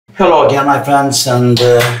Hello again, my friends, and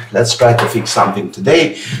let's try to fix something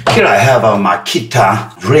today. Here I have a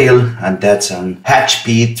Makita drill, and that's an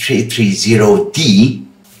HP330D,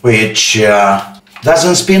 which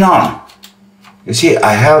doesn't spin on. You see,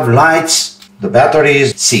 I have lights, the battery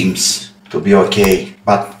seems to be okay,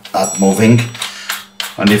 but not moving.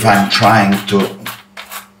 And if I'm trying to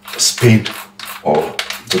spin or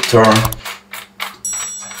to turn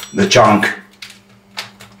the junk,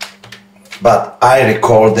 but I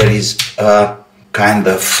recall there is a kind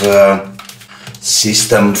of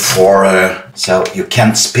system for so you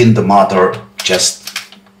can't spin the motor just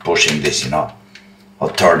pushing this, you know, or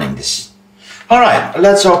turning this. All right,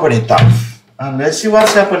 let's open it up and let's see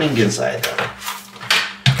what's happening inside.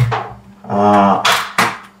 I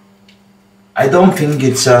don't think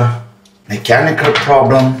it's a mechanical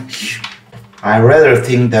problem. I rather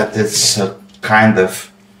think that it's a kind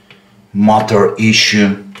of motor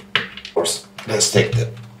issue. Of course, let's take the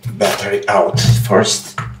battery out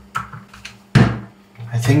first.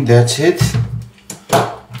 I think that's it.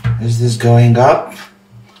 Is this going up?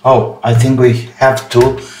 Oh, I think we have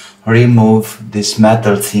to remove this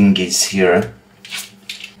metal thingies here.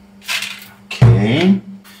 Okay.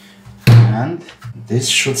 And this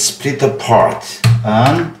should split apart.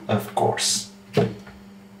 And of course,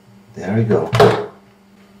 there we go.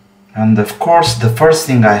 And of course, the first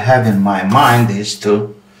thing I have in my mind is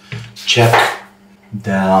to check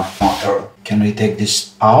the motor. Can we take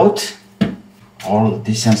this out? All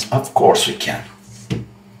distance? Of course we can.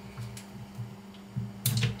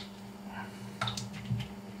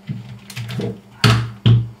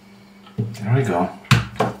 There we go.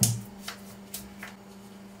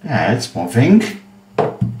 Yeah, it's moving.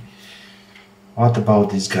 What about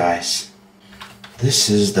these guys? This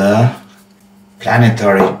is the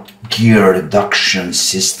planetary gear reduction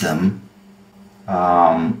system.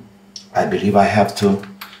 I believe I have to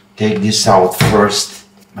take this out first,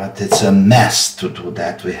 but it's a mess to do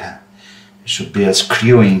that. There should be a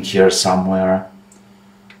screw in here somewhere,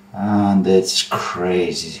 and it's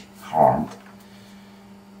crazy hard.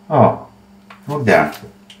 Oh, look there.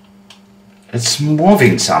 It's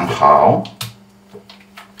moving somehow.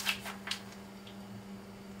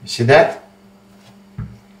 You see that?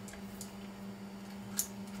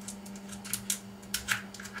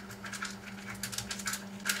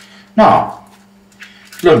 Now,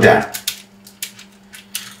 look there.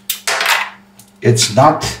 It's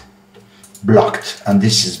not blocked, and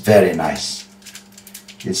this is very nice.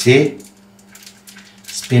 You see?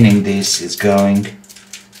 Spinning this is going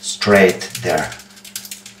straight there.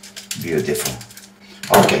 Beautiful.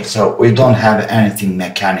 Okay, so we don't have anything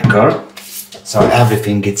mechanical, so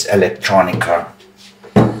everything is electronical.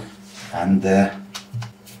 And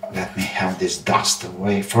let me have this dust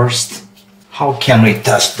away first. How can we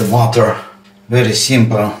test the motor? Very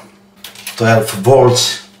simple. 12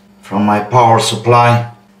 volts from my power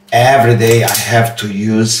supply. Every day I have to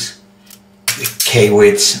use the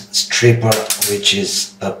K-width stripper, which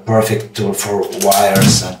is a perfect tool for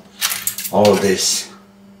wires and all this.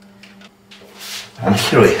 And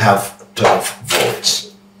here we have 12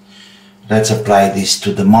 volts. Let's apply this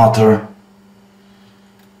to the motor.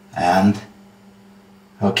 And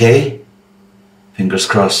okay, fingers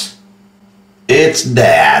crossed. It's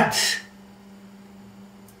dead.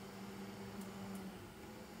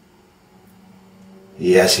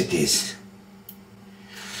 Yes, it is.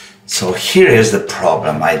 So here is the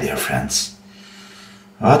problem, my dear friends.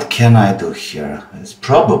 What can I do here? It's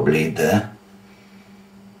probably the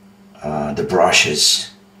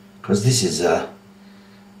brushes, because this is a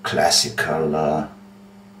classical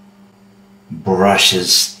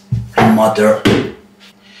brushes motor.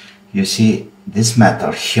 You see, this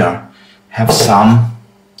metal here have some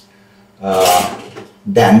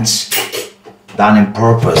dents done in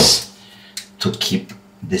purpose to keep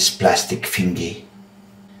this plastic thingy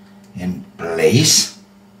in place.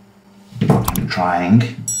 I'm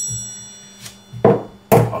trying.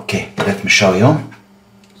 Okay, let me show you.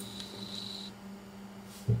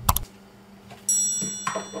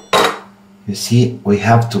 You see, we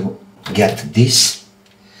have to get these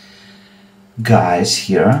guys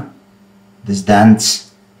here, these dents,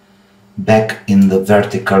 back in the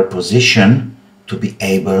vertical position to be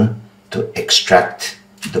able to extract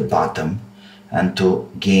the bottom and to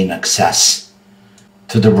gain access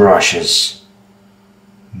to the brushes.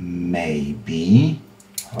 Maybe.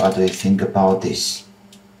 What do you think about this?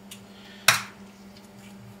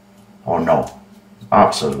 Or no?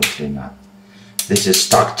 Absolutely not. This is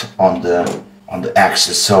stuck on the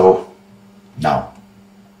axis, so no.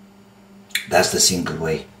 That's the single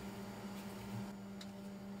way.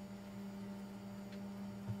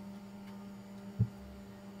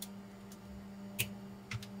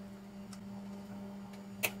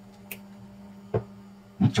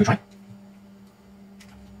 Shall we try?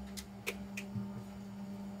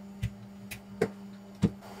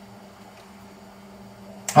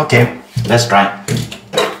 Okay, let's try.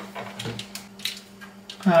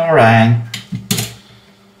 Alright.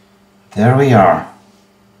 There we are.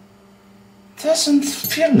 Doesn't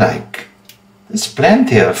feel like there's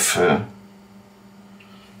plenty of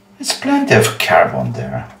carbon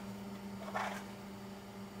there.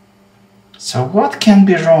 So what can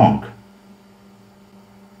be wrong?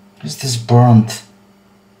 Is this burnt?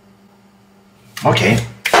 Okay.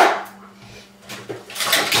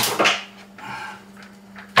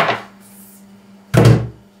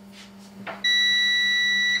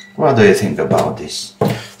 What do you think about this?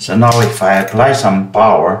 So now if I apply some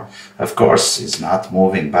power, of course it's not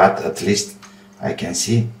moving, but at least I can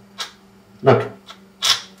see. Look.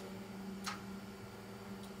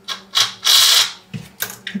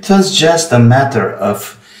 It was just a matter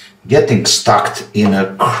of getting stuck in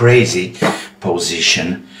a crazy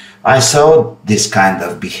position. I saw this kind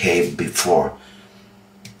of behave before.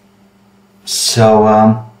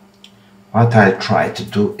 So what I try to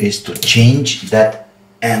do is to change that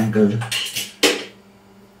angle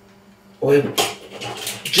with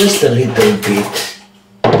just a little bit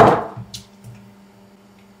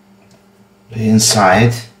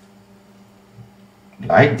inside,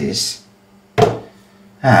 like this,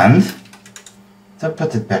 and to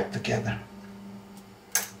put it back together.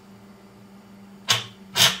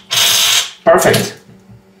 Perfect.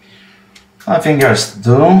 Nothing else to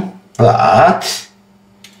do, but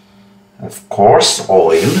of course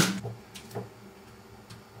oil.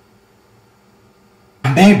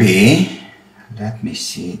 Maybe, let me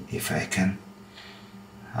see if I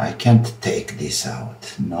can't take this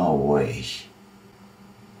out, no way.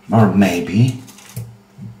 Or maybe,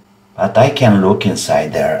 but I can look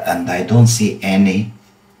inside there and I don't see any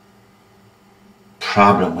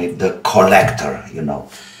problem with the collector, you know.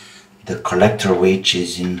 The collector which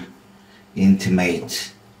is in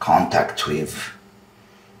intimate contact with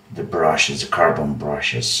the brushes, the carbon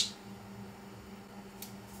brushes.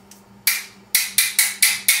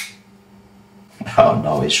 Oh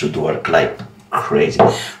no, it should work like crazy.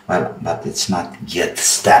 Well, but it's not yet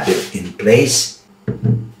stable in place.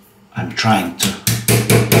 I'm trying to.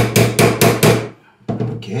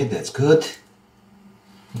 Okay, that's good.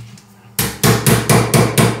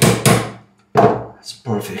 That's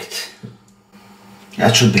perfect.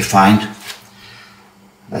 That should be fine.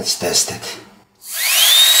 Let's test it.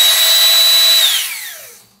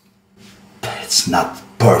 It's not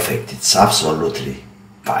perfect, it's absolutely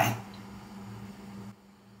fine.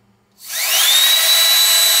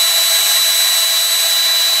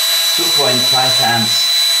 .5 amps.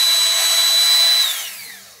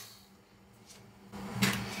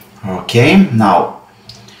 Okay, now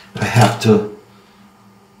I have to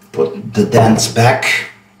put the dents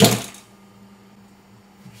back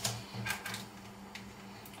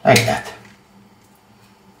like that.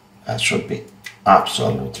 That should be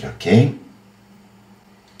absolutely okay.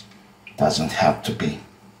 Doesn't have to be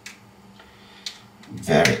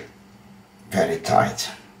very, very tight.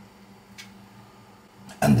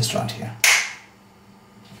 And this one here.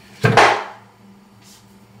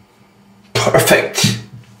 Perfect.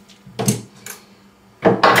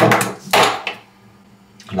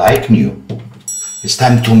 Like new. It's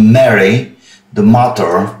time to marry the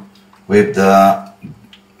motor with the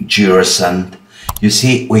gears, and you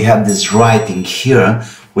see we have this writing here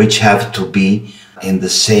which have to be in the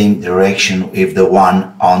same direction with the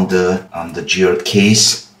one on the gear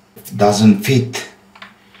case. If it doesn't fit,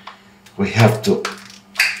 we have to.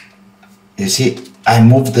 You see, I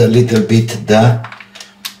moved a little bit the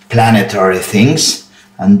planetary things,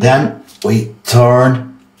 and then we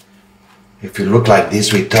turn, if you look like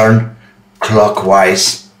this, we turn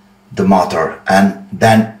clockwise the motor, and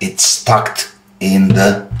then it's stuck in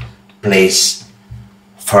the place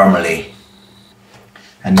firmly.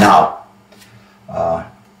 And now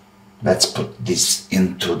let's put this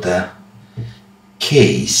into the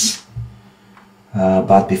case,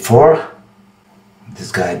 but before,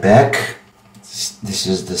 this guy back. This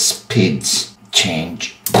is the speeds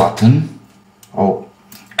change button. Oh,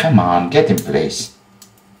 come on, get in place.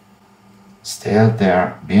 Stay out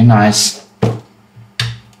there, be nice.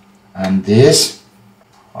 And this,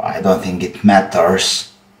 I don't think it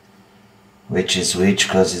matters which is which,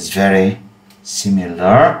 because it's very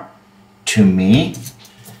similar to me.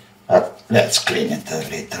 But let's clean it a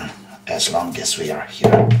little, as long as we are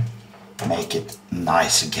here. Make it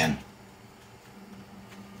nice again.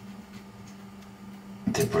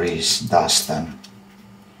 Debris, dust, and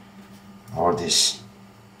all this.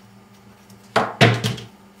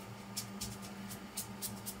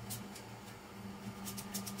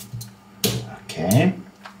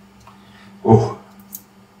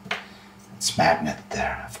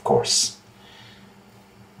 course.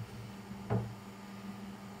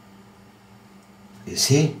 You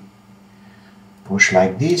see? Push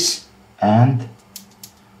like this and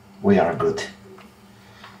we are good.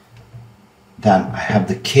 Then I have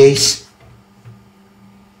the case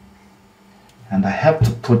and I have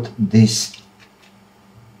to put this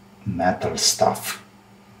metal stuff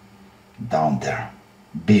down there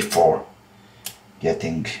before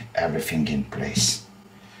getting everything in place,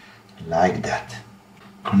 like that.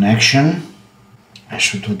 Connection, I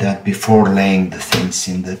should do that before laying the things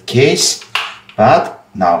in the case, but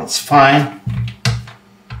now it's fine.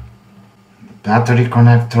 The battery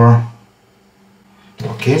connector.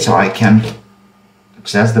 Okay, so I can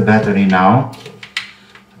access the battery now.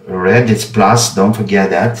 Red is plus, don't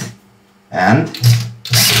forget that. And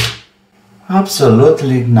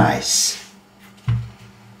absolutely nice.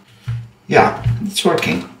 Yeah, it's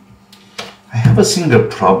working. I have a single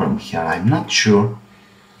problem here. I'm not sure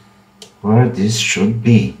where this should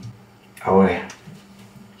be. Oh,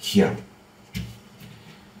 here.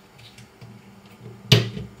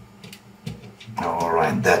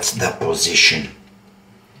 Alright, that's the position.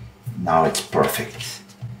 Now it's perfect.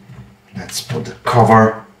 Let's put the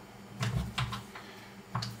cover.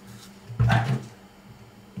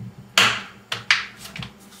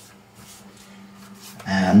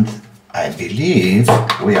 And I believe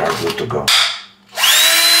we are good to go.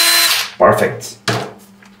 Perfect.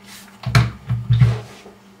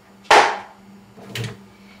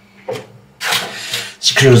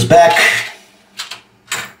 Screws back.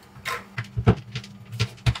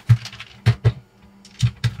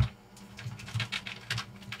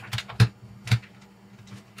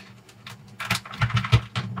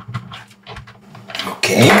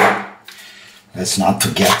 Okay, let's not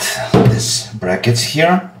forget these brackets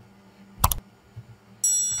here.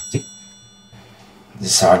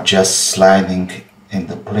 These are just sliding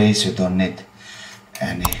into place, you don't need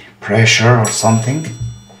any pressure or something.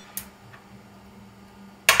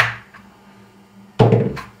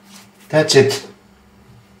 That's it.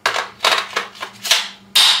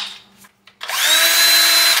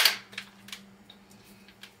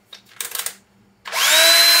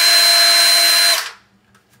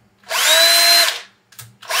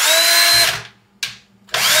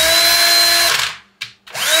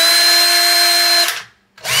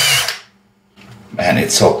 And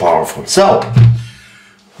it's so powerful. So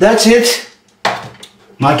that's it.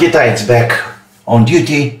 Makita is back on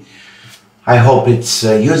duty. I hope it's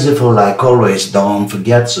useful. Like always, don't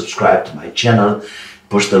forget subscribe to my channel,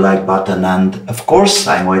 push the like button, and of course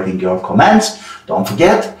I'm waiting your comments. Don't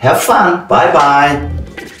forget, have fun. Bye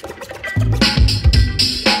bye.